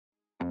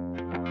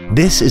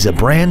This is a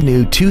brand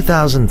new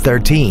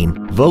 2013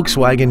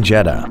 Volkswagen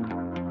Jetta.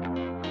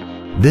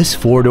 This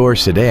four-door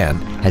sedan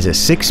has a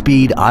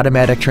 6-speed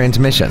automatic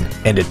transmission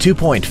and a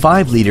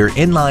 2.5-liter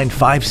inline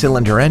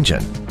 5-cylinder engine.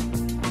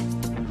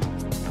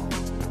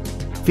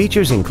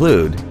 Features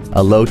include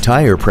a low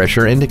tire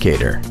pressure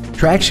indicator,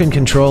 traction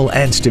control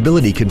and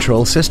stability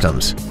control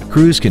systems,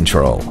 cruise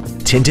control,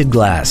 tinted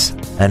glass,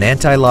 an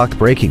anti-lock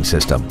braking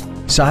system,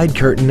 side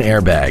curtain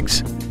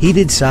airbags,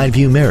 heated side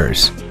view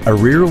mirrors, a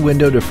rear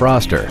window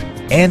defroster,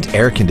 and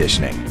air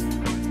conditioning.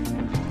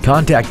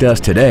 Contact us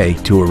today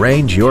to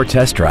arrange your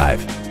test drive.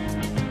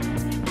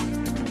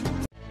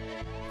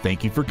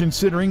 Thank you for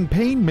considering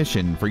Payne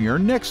Mission for your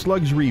next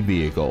luxury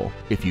vehicle.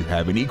 If you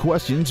have any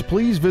questions,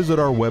 please visit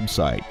our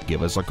website,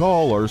 give us a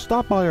call, or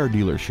stop by our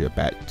dealership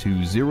at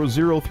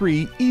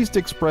 2003 East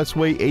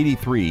Expressway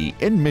 83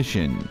 in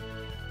Mission.